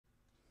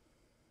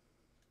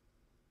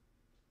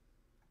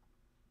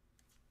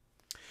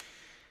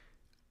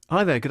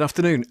Hi there, good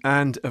afternoon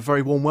and a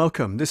very warm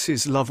welcome. This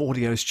is Love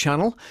Audio's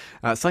channel.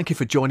 Thank you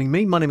for joining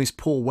me. My name is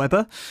Paul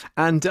Webber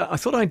and I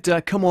thought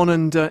I'd come on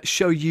and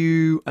show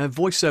you a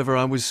voiceover.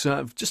 I was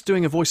just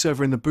doing a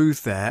voiceover in the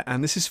booth there,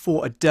 and this is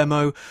for a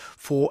demo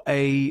for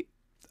a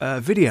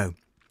video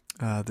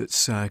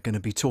that's going to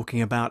be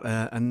talking about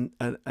an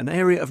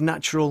area of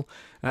natural,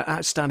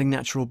 outstanding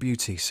natural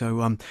beauty. So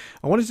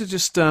I wanted to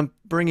just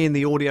bring in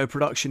the audio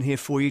production here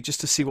for you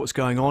just to see what's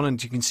going on,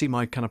 and you can see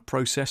my kind of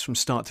process from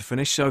start to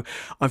finish. So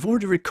I've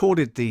already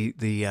recorded the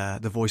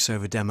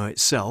voiceover demo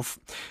itself,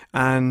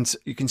 and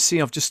you can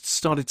see I've just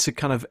started to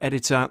kind of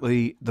edit out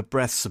the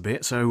breaths a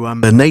bit. So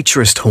the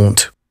naturist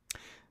haunt.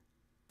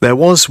 There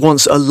was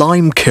once a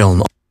lime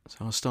kiln.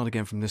 So I'll start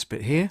again from this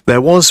bit here.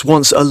 There was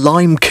once a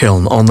lime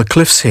kiln on the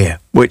cliffs here,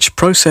 which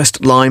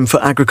processed lime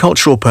for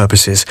agricultural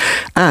purposes,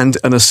 and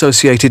an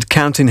associated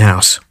counting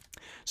house.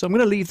 So I'm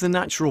going to leave the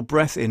natural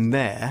breath in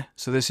there.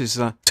 So this is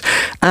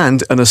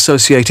and an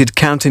associated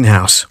counting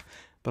house.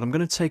 But I'm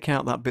going to take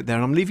out that bit there,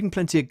 and I'm leaving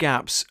plenty of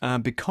gaps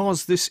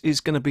because this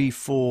is going to be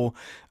for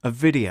a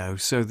video.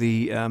 So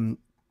the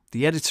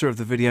editor of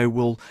the video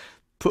will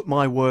put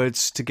my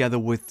words together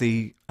with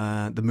the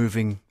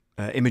moving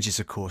images,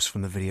 of course,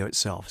 from the video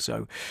itself.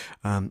 So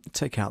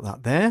take out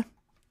that there.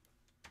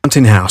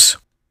 Counting house.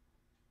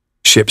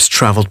 Ships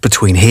travelled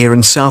between here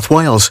and South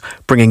Wales,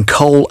 bringing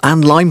coal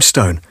and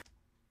limestone.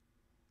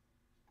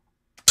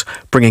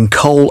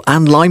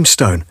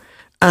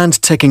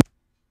 And taking...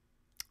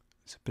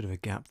 There's a bit of a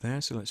gap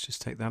there, so let's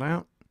just take that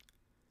out.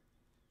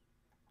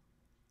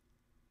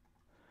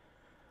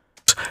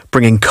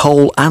 Bringing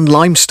coal and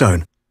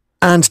limestone,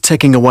 and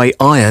taking away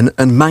iron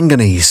and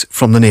manganese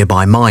from the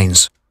nearby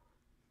mines.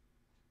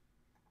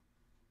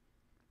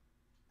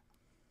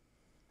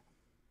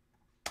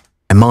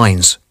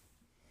 Mines.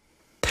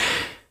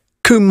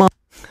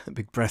 A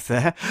big breath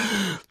there.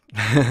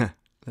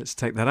 Let's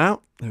take that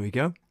out. There we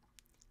go.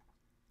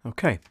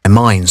 Okay.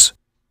 Mines.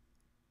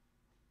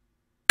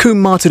 Combe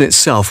Martin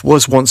itself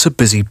was once a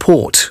busy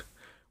port,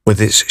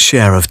 with its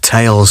share of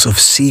tales of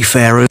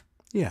seafarers.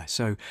 Yeah,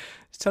 so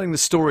it's telling the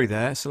story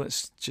there. So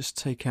let's just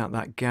take out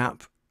that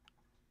gap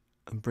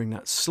and bring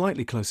that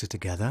slightly closer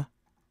together.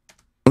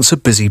 Once a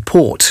busy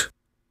port,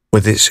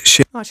 with its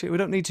ship. Actually, we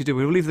don't need to do.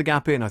 We'll leave the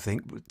gap in, I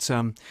think.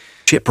 But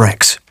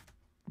shipwrecks.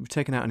 We've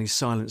taken out any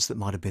silence that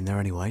might have been there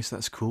anyway, so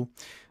that's cool.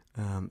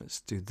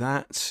 Let's do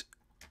that.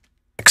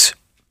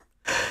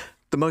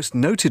 The most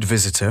noted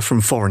visitor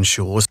from foreign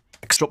shores.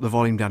 Drop the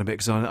volume down a bit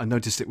because I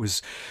noticed it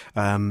was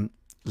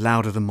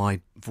louder than my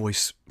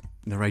voice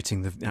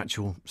narrating the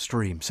actual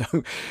stream.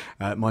 So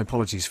my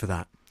apologies for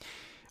that.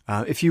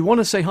 If you want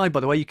to say hi,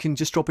 by the way, you can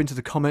just drop into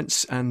the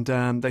comments and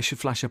they should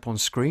flash up on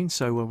screen.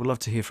 So we'd love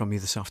to hear from you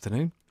this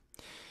afternoon.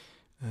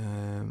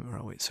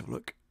 Right, let's have a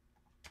look.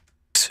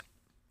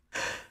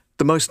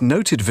 The most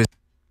noted visitor.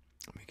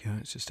 There we go.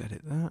 Let's just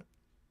edit that.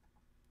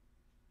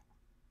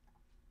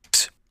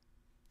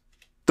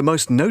 The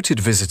most noted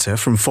visitor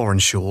from foreign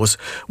shores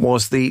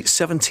was the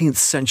 17th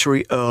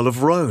century Earl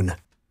of Roane.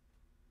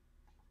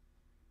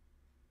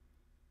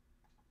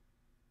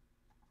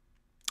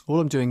 All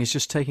I'm doing is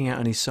just taking out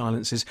any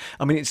silences.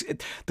 I mean,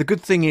 the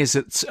good thing is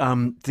that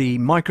the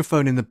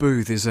microphone in the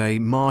booth is a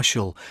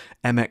Marshall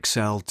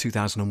MXL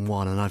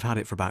 2001, and I've had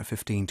it for about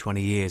 15,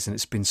 20 years, and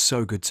it's been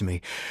so good to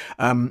me.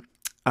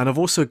 And I've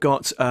also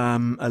got a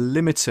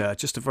limiter,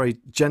 just a very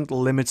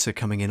gentle limiter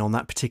coming in on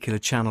that particular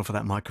channel for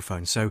that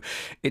microphone. So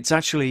it's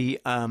actually,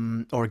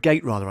 or a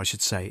gate rather, I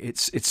should say,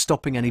 it's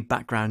stopping any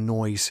background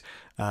noise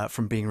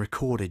from being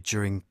recorded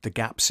during the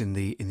gaps in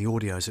the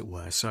audio, as it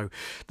were. So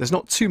there's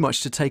not too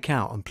much to take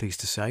out, I'm pleased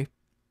to say.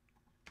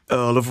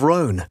 Earl of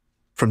Roane,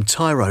 from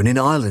Tyrone in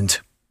Ireland.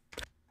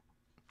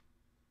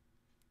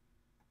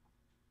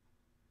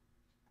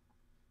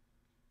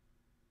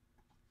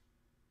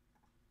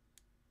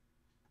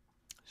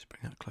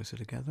 Bring that closer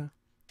together.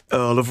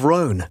 Earl of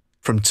Roane,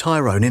 from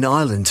Tyrone in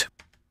Ireland.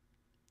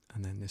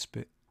 And then this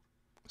bit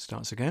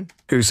starts again.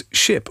 Whose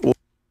ship...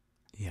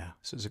 Yeah,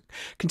 so it's a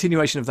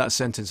continuation of that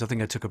sentence. I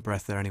think I took a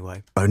breath there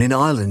anyway. Tyrone in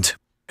Ireland,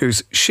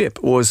 whose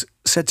ship was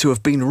said to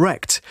have been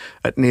wrecked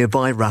at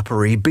nearby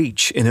Rapparee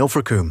Beach in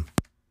Ilfracombe.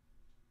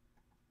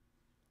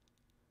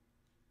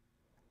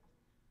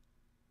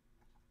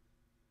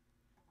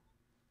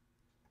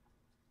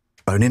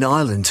 Tyrone in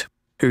Ireland,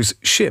 whose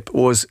ship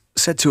was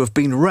said to have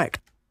been wrecked.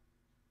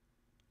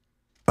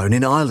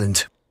 In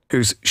Ireland,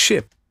 whose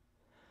ship...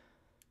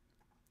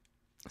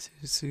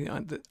 See,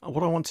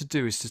 what I want to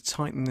do is to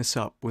tighten this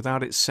up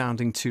without it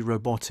sounding too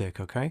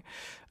robotic, okay?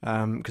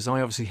 Because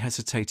I obviously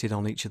hesitated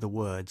on each of the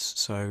words.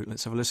 So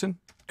let's have a listen.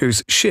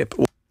 Whose ship...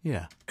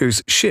 Yeah.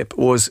 Whose ship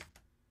was...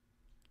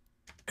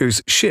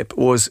 Whose ship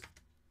was...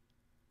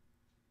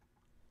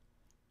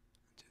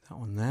 Do that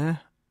one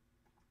there.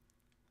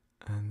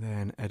 And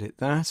then edit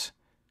that.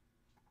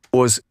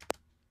 Was...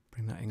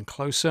 Bring that in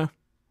closer.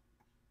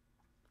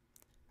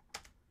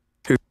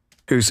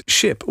 Whose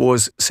ship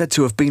was said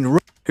to have been...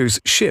 Whose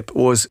ship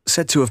was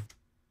said to have...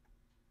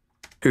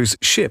 Whose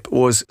ship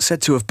was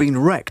said to have been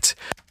wrecked.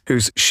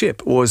 Whose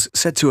ship was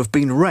said to have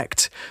been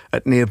wrecked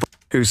at nearby...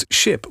 whose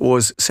ship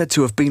was said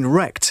to have been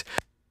wrecked,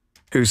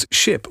 whose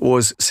ship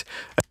was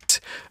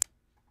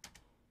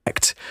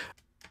wrecked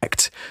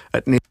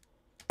at near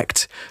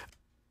wrecked.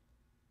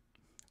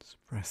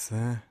 Press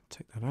there,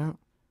 take that out.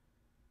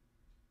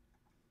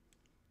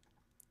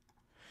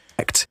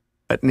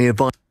 At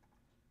nearby.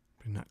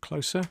 Bring that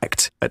closer.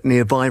 At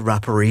nearby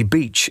Rapparee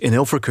Beach in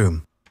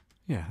Ilfracombe.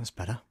 Yeah, that's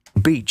better.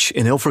 Beach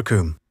in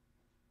Ilfracombe.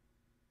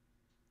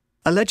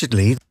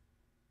 Allegedly,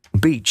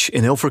 beach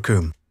in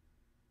Ilfracombe.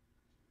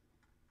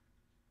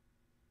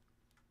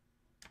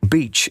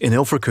 Beach in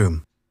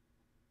Ilfracombe.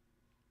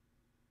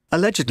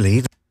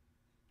 Allegedly,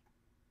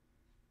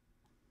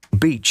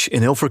 beach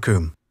in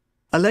Ilfracombe.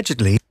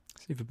 Allegedly.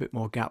 Leave a bit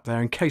more gap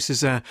there in case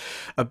there's a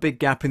big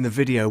gap in the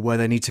video where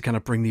they need to kind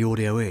of bring the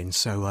audio in.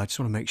 So I just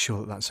want to make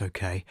sure that that's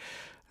okay.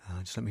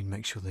 Just let me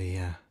make sure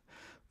the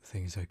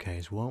thing is okay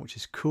as well, which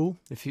is cool.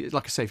 If you,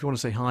 like I say, if you want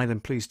to say hi, then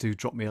please do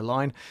drop me a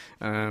line.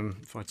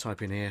 If I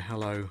type in here,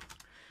 hello,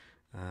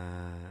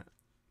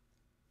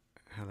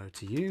 hello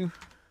to you.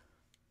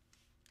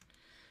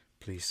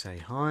 Please say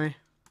hi.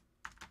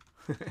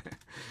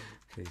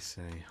 Please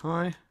say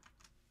hi.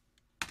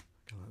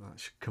 That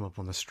should come up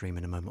on the stream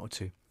in a moment or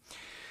two.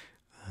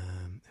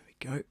 There we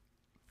go.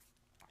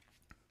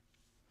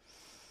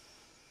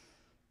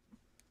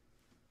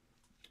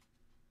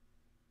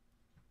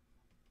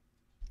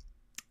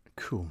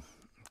 Cool.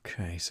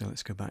 Okay, so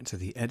let's go back to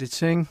the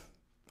editing.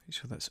 Make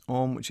sure that's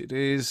on, which it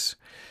is.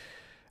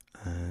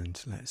 And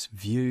let's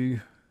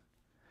view.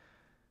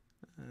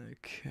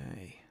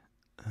 Okay.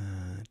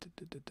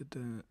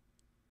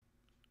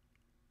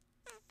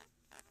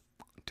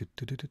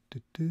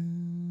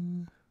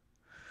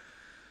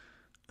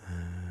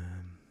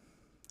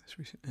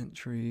 Recent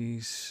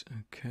entries.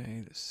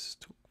 Okay, let's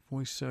talk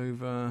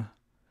voiceover.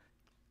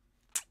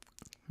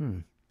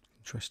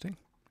 Interesting.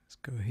 Let's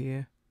go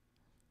here.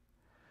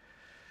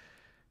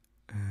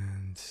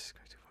 And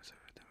go to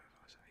voiceover, demo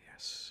voiceover.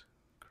 Yes,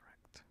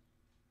 correct.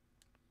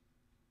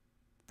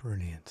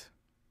 Brilliant.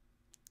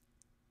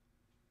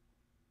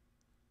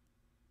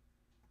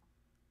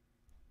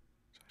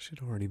 So I should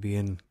already be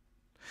in.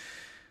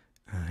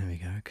 Here we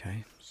go.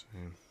 Okay, so.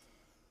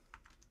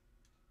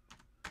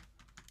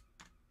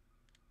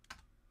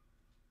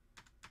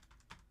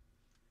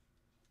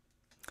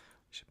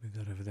 Move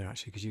that over there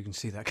actually, because you can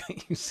see that,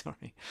 can't you?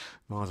 Sorry,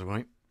 miles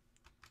away.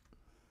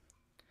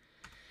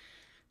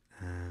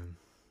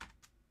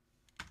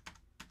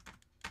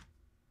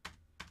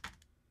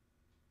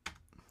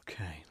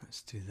 Okay,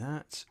 let's do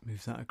that.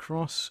 Move that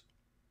across.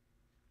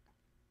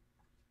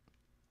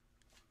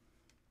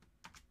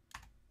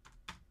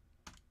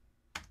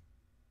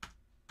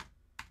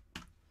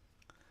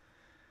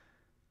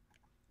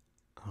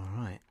 All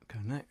right, go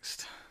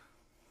next.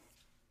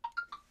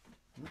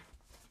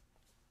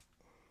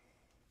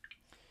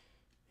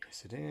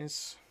 Yes, it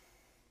is.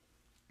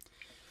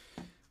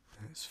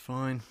 That's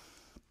fine.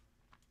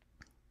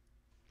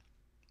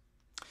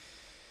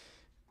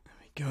 There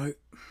we go.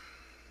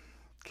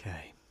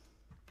 Okay.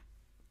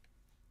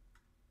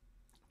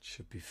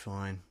 Should be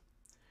fine.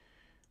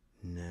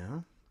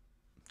 Now,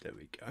 there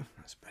we go.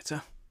 That's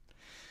better.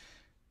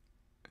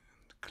 And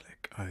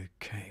click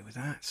OK with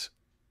that.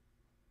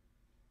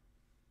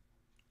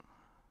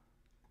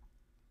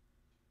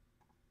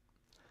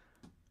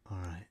 All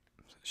right.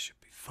 So that should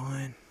be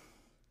fine.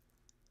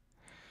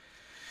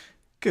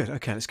 Good.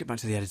 Okay, let's get back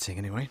to the editing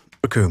anyway.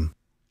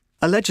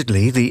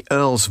 Allegedly, the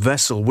Earl's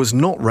vessel was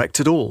not wrecked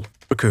at all.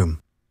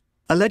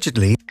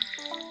 Allegedly.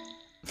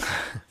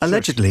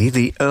 Allegedly,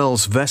 the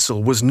Earl's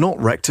vessel was not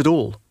wrecked at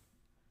all.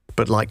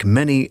 But like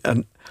many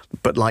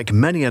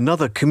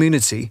another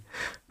community,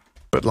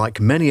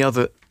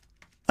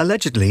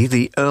 allegedly,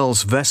 the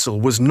Earl's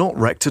vessel was not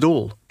wrecked at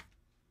all.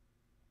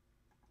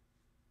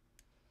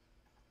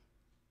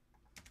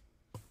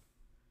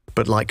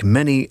 But like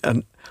many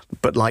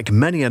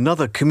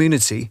another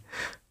community,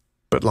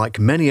 but like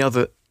many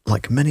another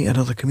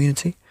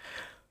community,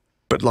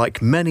 but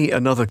like many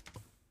another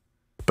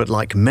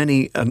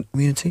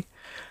community,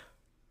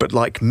 but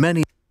like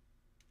many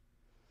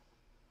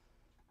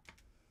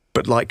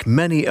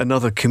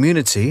another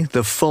community,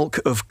 the folk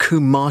of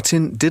Coombe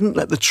Martin didn't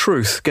let the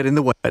truth get in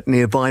the way at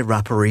nearby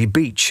Rapparee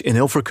Beach in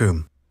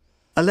Ilfracombe.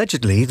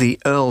 Allegedly, the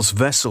Earl's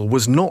vessel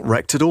was not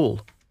wrecked at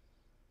all.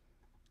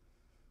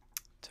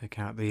 Take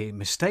out the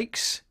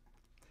mistakes.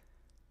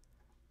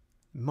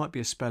 Might be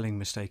a spelling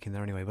mistake in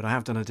there anyway, but I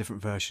have done a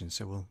different version,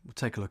 so we'll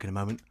take a look in a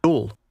moment.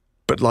 All.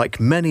 But like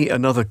many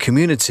another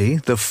community,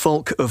 the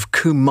folk of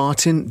Coombe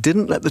Martin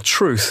didn't let the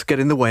truth get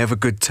in the way of a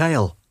good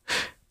tale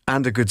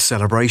and a good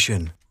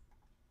celebration.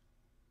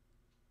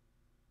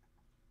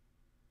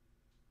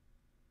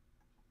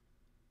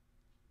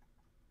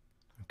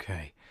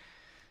 Okay,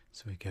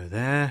 so we go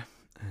there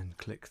and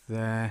click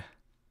there.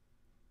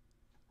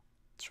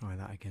 Try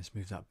that again,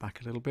 move that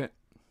back a little bit.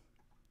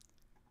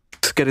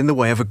 Get in the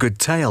way of a good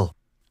tale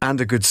and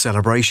a good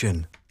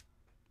celebration.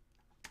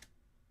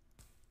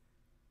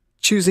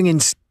 Choosing in.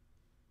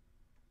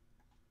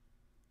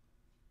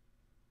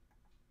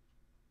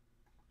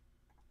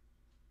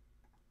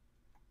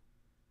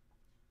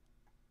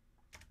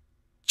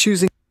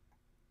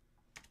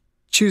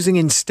 choosing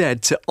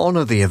instead to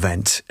honour the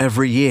event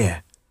every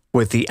year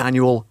with the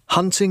annual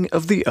Hunting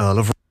of the Earl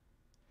of...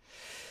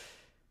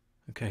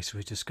 Okay, so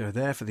we just go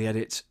there for the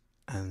edit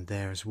and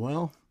there as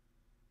well.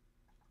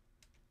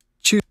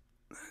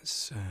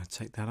 Let's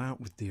take that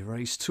out with the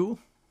erase tool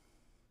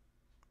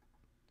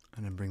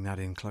and then bring that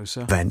in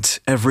closer. Event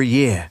every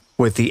year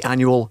with the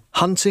annual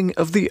Hunting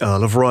of the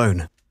Earl of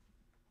Roan.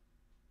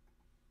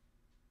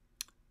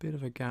 Bit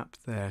of a gap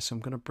there, so I'm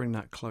going to bring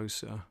that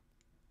closer.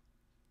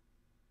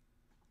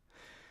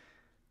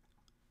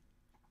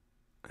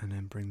 And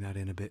then bring that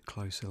in a bit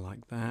closer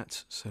like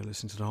that. So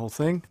listen to the whole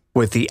thing.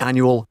 With the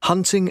annual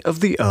Hunting of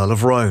the Earl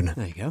of Roan.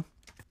 There you go.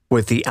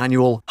 With the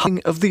annual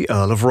Hunting of the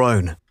Earl of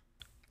Roan.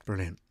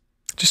 Brilliant.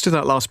 Just do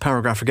that last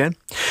paragraph again.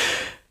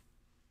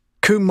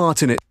 Coombe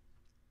Martin...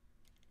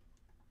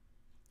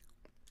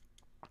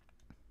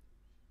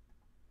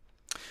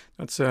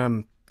 That's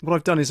what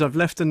I've done is I've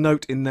left a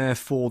note in there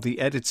for the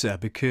editor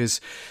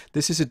because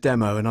this is a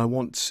demo and I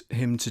want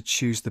him to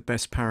choose the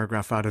best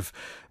paragraph out of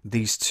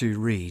these two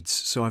reads.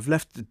 So I've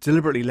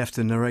deliberately left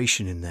a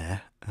narration in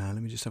there. Let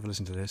me just have a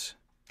listen to this.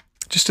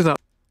 Just do that.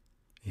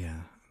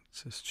 Yeah,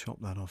 let's just chop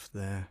that off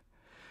there.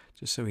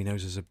 Just so he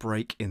knows there's a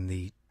break in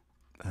the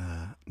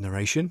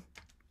narration.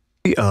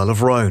 The Earl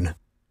of Roan.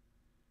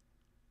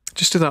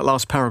 Just do that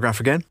last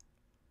paragraph again.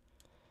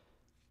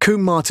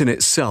 Coombe Martin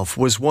itself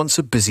was once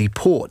a busy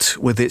port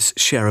with its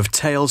share of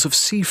tales of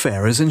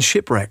seafarers and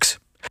shipwrecks.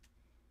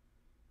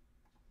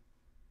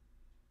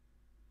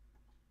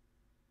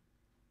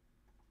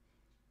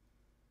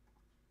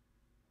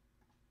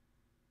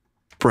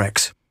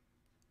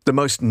 The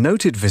most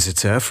noted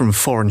visitor from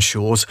foreign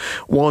shores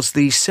was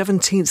the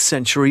 17th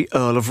century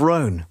Earl of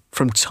Roan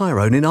from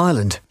Tyrone in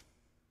Ireland.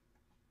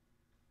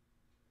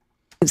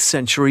 17th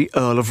century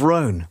Earl of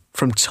Roan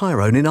from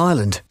Tyrone in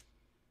Ireland.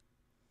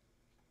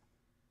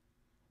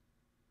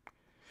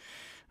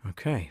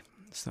 Okay,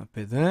 that's that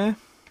bit there.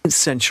 17th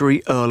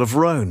century Earl of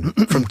Roan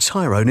from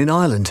Tyrone in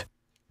Ireland,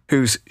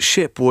 whose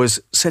ship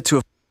was said to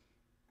have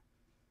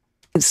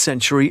 17th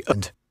century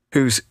and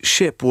whose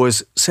ship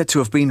was said to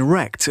have been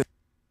wrecked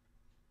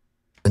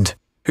and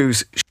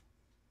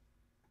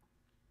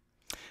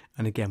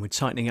again we're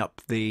tightening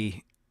up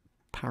the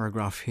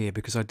paragraph here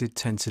because I did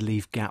tend to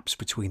leave gaps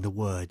between the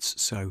words,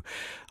 so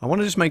I want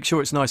to just make sure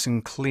it's nice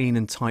and clean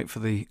and tight for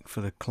the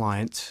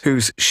client.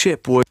 Whose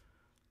ship was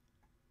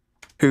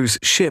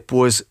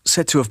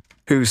said to have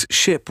there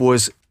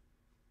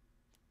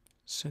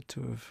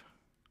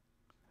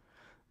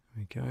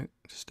we go,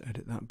 just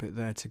edit that bit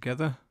there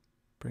together,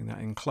 bring that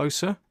in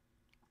closer.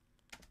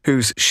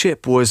 Whose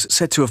ship was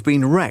said to have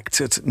been wrecked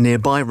at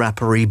nearby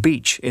Rapparee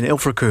Beach in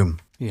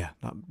Ilfracombe. Yeah,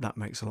 that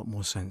makes a lot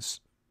more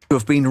sense. To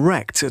have been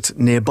wrecked at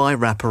nearby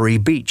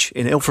Rapparee Beach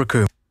in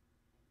Ilfracombe.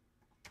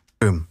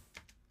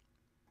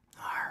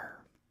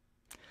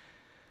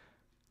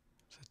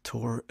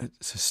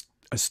 It's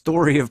a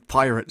story of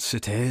pirates,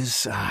 it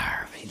is.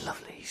 Me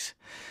lovelies.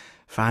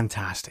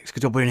 Fantastic. It's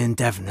good job we're in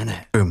Devon,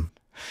 isn't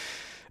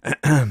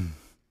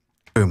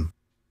it?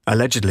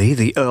 Allegedly,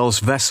 the Earl's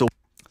vessel...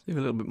 Leave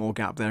a little bit more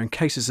gap there in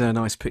case there's a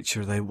nice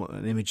picture,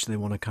 an image they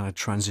want to kind of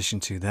transition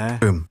to there.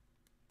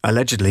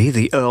 Allegedly,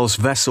 the Earl's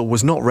vessel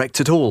was not wrecked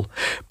at all,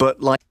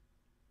 but like...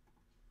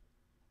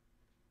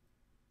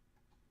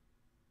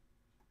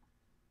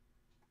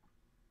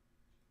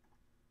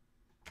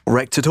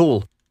 wrecked at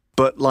all.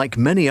 But like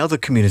many other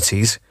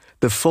communities,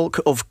 the folk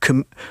of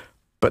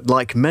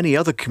like many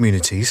other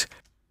communities,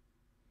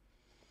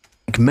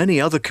 take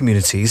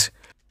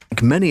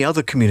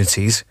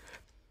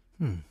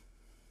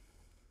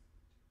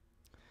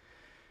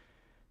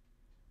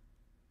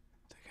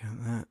out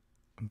that.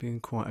 I'm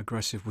being quite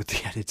aggressive with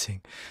the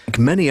editing. Like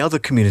many other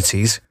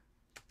communities,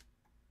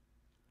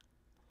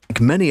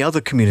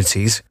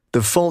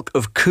 the folk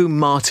of Coombe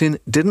Martin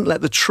didn't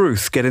let the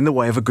truth get in the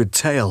way of a good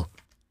tale.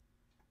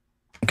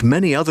 Like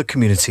many other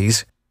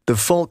communities, the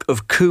folk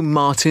of Coombe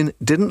Martin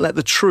didn't let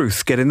the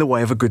truth get in the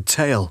way of a good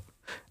tale.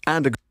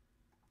 And a...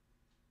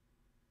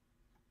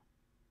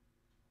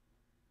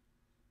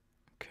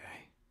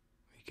 Okay,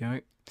 there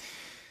we go.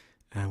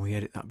 And we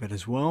edit that bit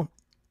as well.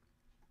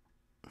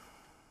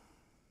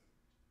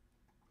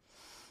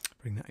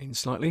 Bring that in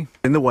slightly.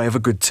 In the way of a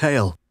good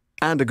tale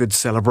and a good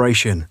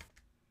celebration.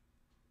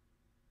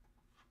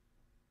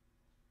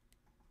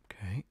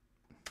 Okay.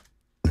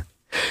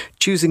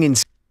 Choosing in...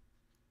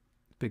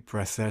 Big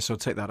breath there, so I'll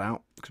take that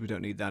out because we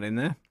don't need that in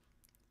there.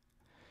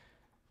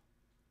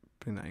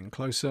 Bring that in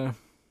closer.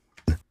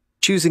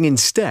 Choosing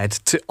instead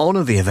to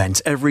honour the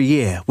event every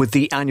year with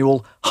the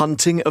annual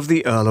Hunting of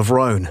the Earl of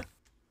Roan.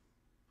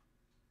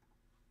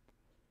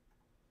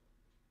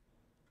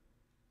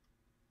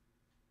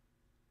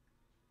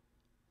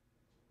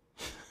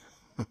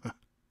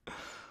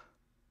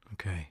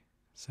 Okay,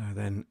 so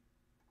then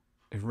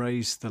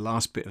erase the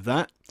last bit of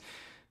that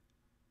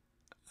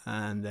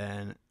and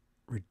then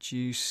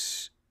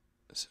reduce.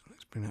 So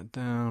let's bring that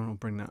down, or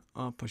bring that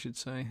up I should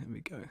say. There we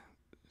go.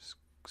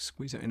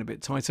 Squeeze that in a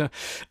bit tighter.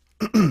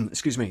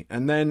 Excuse me.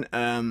 And then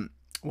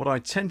what I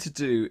tend to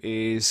do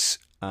is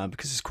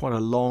because it's quite a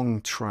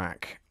long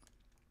track.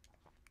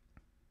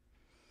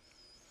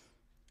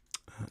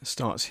 It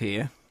starts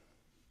here.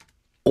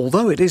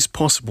 Although it is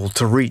possible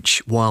to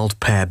reach Wild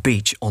Pear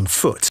Beach on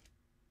foot,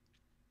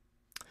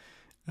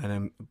 and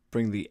then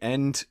bring the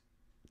end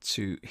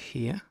to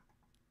here.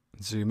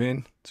 Zoom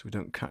in so we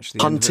don't catch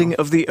the hunting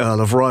of the Earl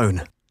of Roan.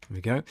 There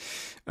we go.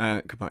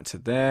 Go back to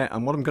there.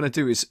 And what I'm going to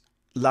do is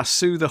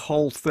lasso the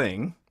whole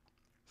thing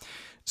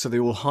so they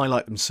all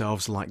highlight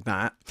themselves like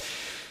that.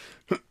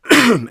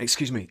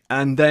 Excuse me.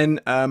 And then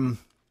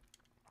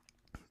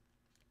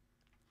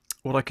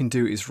what I can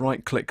do is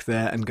right click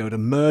there and go to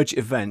merge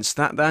events.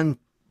 That then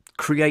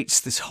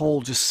creates this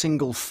whole just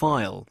single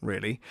file,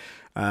 really,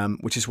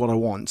 which is what I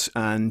want.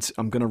 And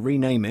I'm going to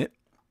rename it.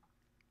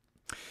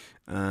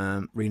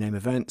 Rename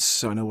events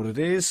so I know what it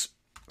is.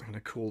 I'm going to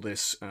call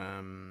this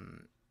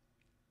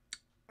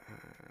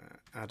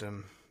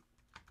Adam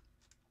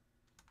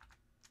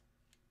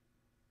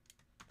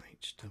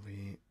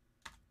HW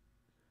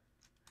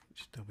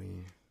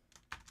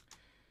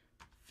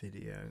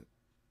video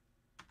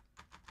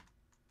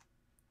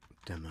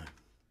demo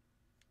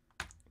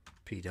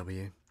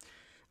PW.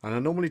 And I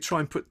normally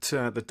try and put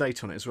the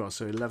date on it as well,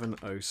 so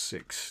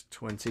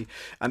 11/06/20.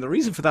 And the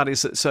reason for that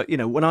is that, so you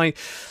know, when I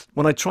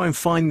try and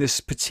find this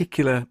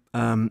particular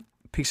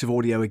piece of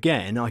audio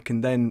again, I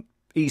can then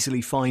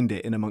easily find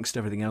it in amongst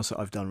everything else that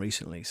I've done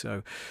recently.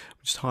 So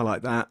just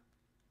highlight that,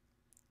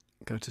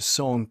 go to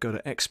song, go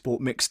to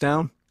export mix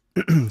down,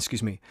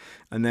 excuse me,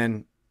 and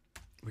then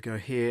we go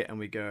here and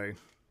we go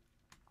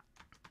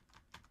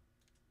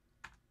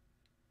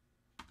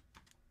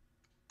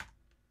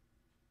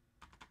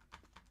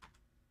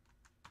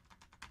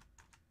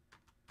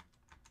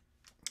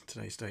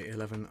today's date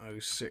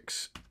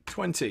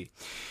 11/06/20.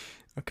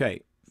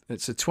 Okay,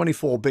 it's a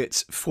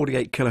 24-bit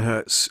 48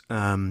 kilohertz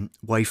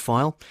WAV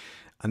file,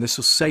 and this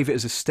will save it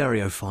as a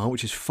stereo file,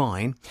 which is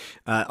fine.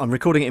 I'm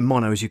recording it in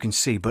mono, as you can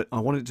see, but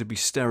I want it to be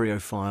stereo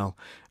file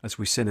as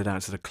we send it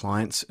out to the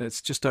clients.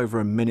 It's just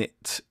over a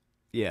minute,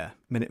 yeah,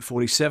 minute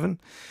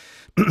 47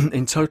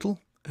 in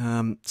total.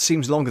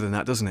 Seems longer than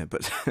that, doesn't it?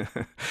 But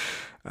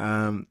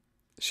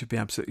should be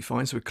absolutely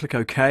fine. So we click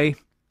OK.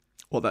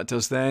 What that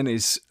does then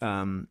is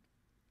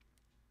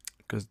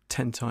goes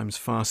 10 times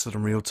faster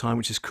than real time,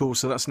 which is cool.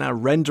 So that's now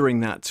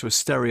rendering that to a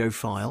stereo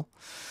file.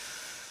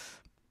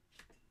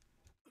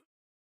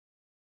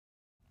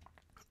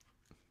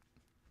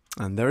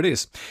 And there it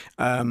is.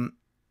 So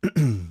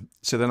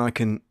then I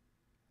can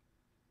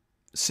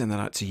send that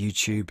out to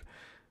YouTube.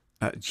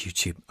 I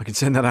can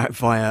send that out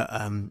via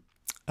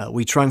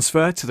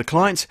WeTransfer to the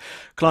client.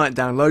 Client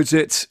downloads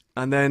it,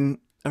 and then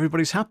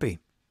everybody's happy.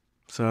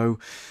 So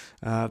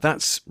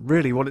that's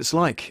really what it's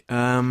like.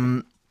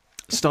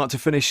 Start to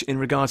finish in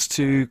regards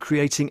to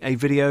creating a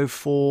video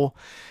for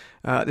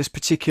this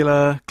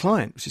particular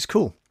client, which is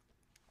cool.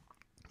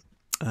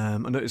 I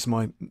notice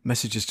my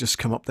message has just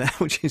come up there,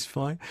 which is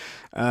fine.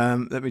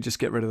 Let me just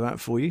get rid of that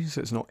for you so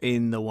it's not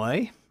in the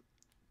way.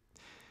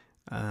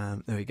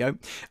 There we go.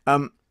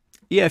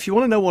 Yeah, if you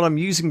want to know what I'm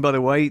using, by the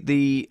way,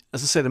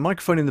 as I say, the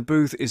microphone in the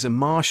booth is a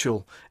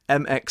Marshall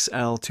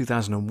MXL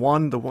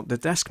 2001. The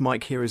desk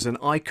mic here is an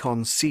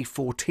Eikon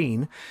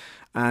C14.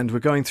 And we're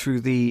going through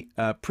the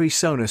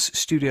Presonus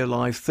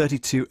Studiolive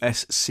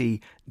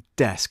 32SC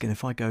desk. And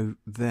if I go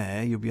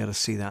there, you'll be able to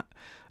see that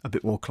a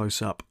bit more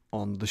close up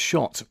on the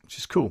shot, which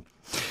is cool.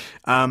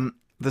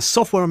 The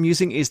software I'm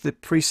using is the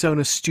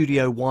Presonus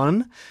Studio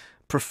One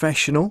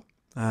Professional,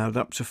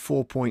 up to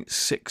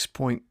 4.6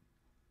 point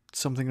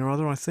something or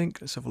other, I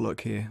think. Let's have a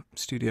look here.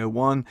 Studio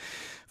One,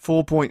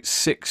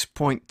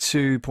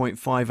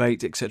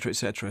 4.6.2.58, etc.,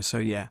 etc. So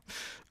yeah.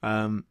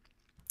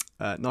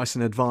 Nice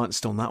and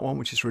advanced on that one,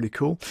 which is really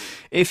cool.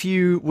 If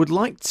you would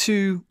like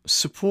to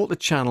support the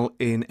channel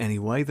in any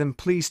way, then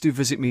please do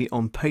visit me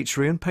on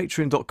Patreon,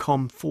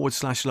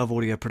 patreon.com/Love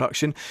Audio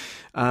Production.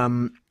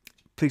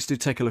 Please do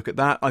take a look at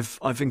that.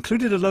 I've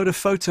included a load of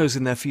photos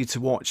in there for you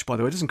to watch, by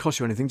the way. It doesn't cost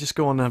you anything. Just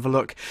go on and have a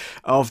look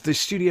of the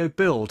studio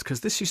build,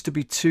 because this used to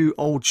be 2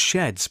 old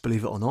sheds,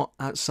 believe it or not,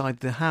 outside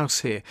the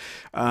house here.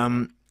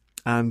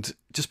 And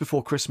just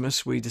before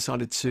Christmas, we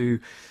decided to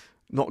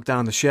knock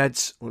down the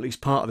sheds, or at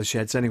least part of the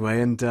sheds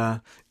anyway,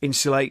 and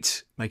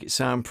insulate, make it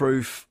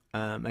soundproof,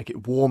 make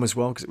it warm as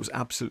well, because it was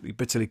absolutely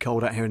bitterly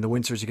cold out here in the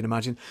winter, as you can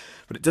imagine.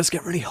 But it does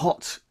get really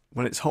hot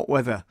when it's hot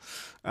weather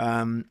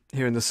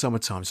here in the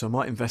summertime, so I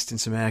might invest in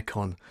some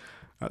aircon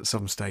at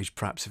some stage,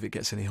 perhaps, if it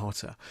gets any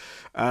hotter.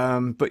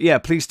 But yeah,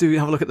 please do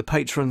have a look at the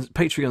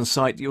Patreon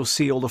site. You'll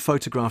see all the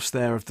photographs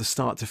there of the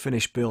start to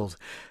finish build,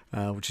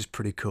 which is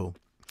pretty cool.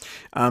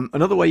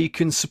 Another way you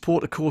can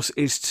support, of course,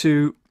 is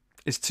to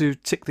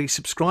tick the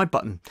subscribe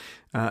button.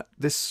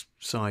 This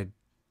side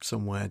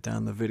somewhere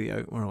down the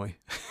video. Where are we?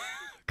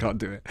 Can't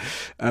do it.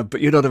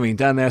 But you know what I mean,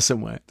 down there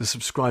somewhere, the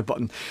subscribe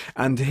button.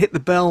 And hit the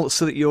bell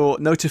so that you're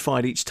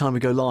notified each time we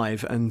go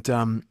live, and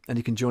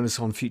you can join us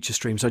on future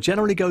streams. I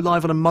generally go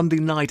live on a Monday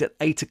night at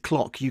 8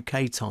 o'clock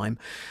UK time,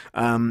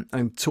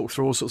 and talk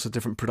through all sorts of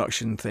different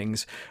production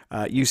things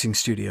using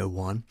Studio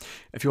One.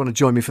 If you want to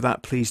join me for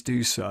that, please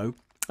do so.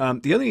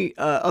 The only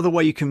other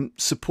way you can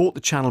support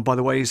the channel, by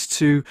the way, is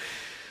to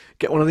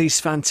get one of these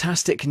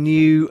fantastic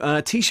new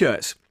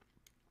t-shirts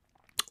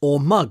or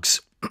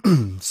mugs.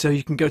 So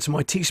you can go to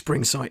my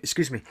Teespring site.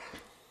 Excuse me.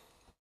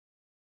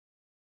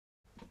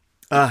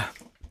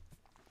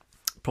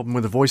 Problem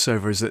with the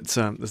voiceover is that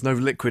there's no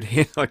liquid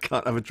here. I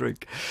can't have a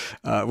drink.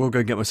 We'll go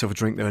and get myself a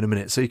drink though in a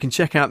minute. So you can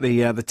check out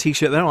the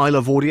t-shirt there, I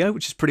Love Audio,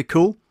 which is pretty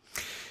cool.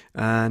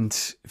 And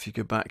if you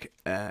go back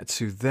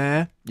to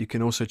there, you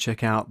can also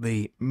check out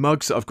the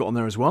mugs that I've got on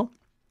there as well.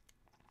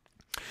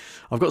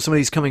 I've got some of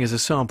these coming as a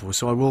sample,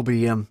 so I will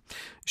be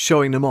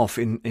showing them off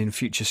in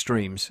future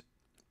streams.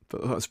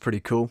 But that's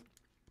pretty cool.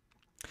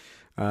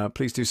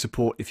 Please do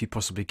support if you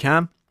possibly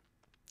can.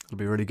 It'll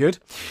be really good.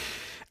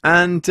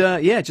 And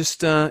yeah,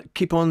 just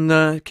keep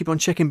on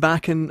checking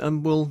back,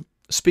 and we'll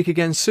speak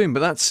again soon. But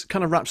that's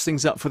kind of wraps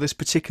things up for this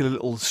particular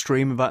little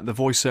stream about the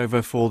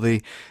voiceover for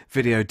the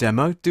video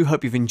demo. Do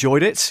hope you've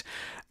enjoyed it,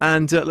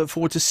 and look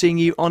forward to seeing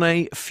you on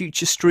a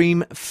future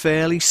stream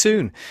fairly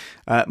soon.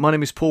 My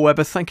name is Paul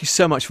Webber. Thank you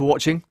so much for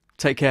watching.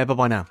 Take care. Bye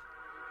bye now.